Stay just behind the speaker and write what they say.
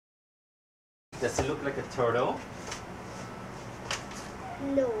Does it look like a turtle?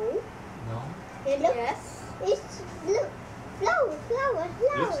 No. No. Yes. It's flower.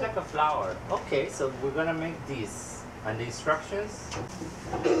 Looks like a flower. Okay, so we're gonna make this. And the instructions?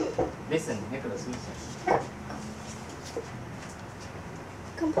 Listen, Nicholas, listen.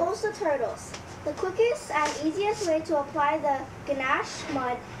 Compose the turtles. The quickest and easiest way to apply the ganache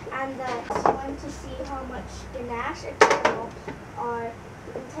mud and the one to see how much ganache and caramel are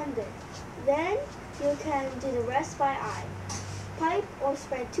intended. Then you can do the rest by eye. Pipe or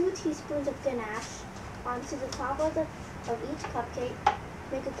spread 2 teaspoons of ganache onto the top of each cupcake.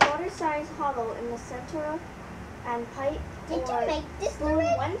 Make a quarter-size hollow in the center and pipe spoon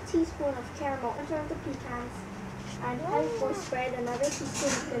 1 teaspoon of caramel into the pecans and pipe or spread another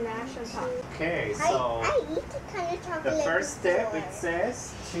teaspoon of ganache on top. Okay, so I eat the kind of chocolate. the first step it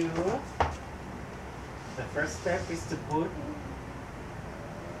says to is to put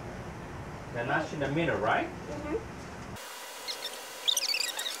ganache in the middle, right? Mm-hmm.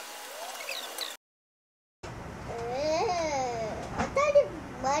 I thought it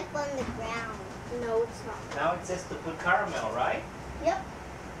was on the ground. No, it's not. Now it says to put caramel, right? Yep.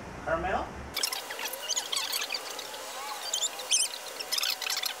 Caramel?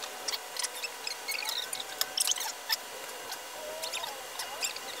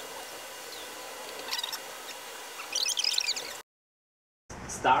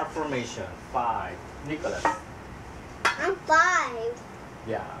 Star formation, 5. Nicholas. I'm 5.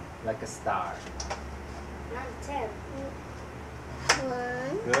 Yeah, like a star. Not 10.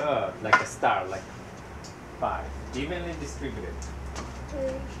 1, Good, like a star, like 5. Evenly distributed. 2,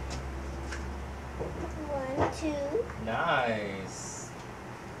 1, 2. Nice.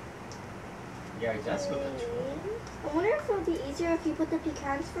 Yeah, that's good. I wonder if it would be easier if you put the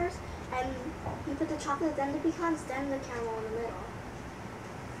pecans first and you put the chocolate, then the pecans, then the caramel in the middle.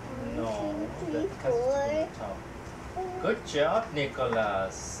 No, 1, 2, 3, that has to 4. be top. Good job,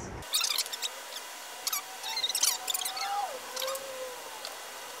 Nicholas.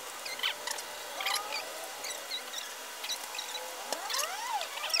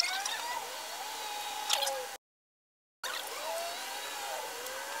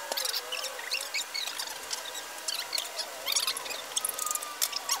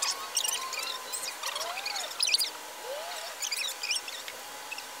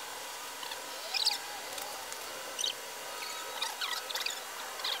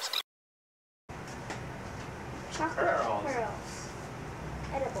 Chocolate pearls.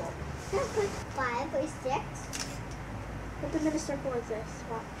 Edible. Can I put 5 or 6? Put them in a circle like this.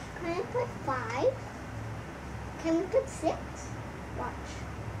 Watch. Can I put 5? Can we put 6? Watch.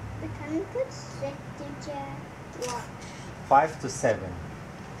 Can we put 6, teacher? Watch. 5 to 7.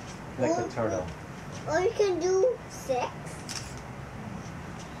 Like a turtle. Or you can do 6.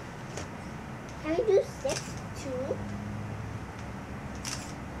 Can we do 6 too?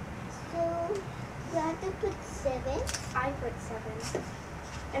 So you have to put 7. I put 7.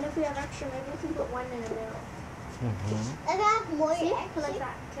 And if we have extra, maybe we can put 1 in the middle. Mm-hmm. I have more. See? Put like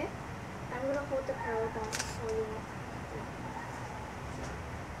that, okay? I'm gonna hold the pearl down so you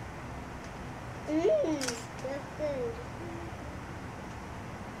won't. That's good.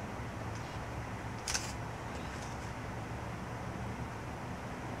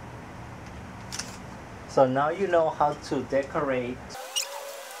 So now you know how to decorate.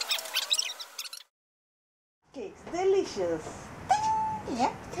 Cake's delicious.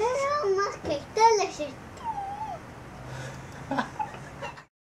 Yep. Turtle cake delicious.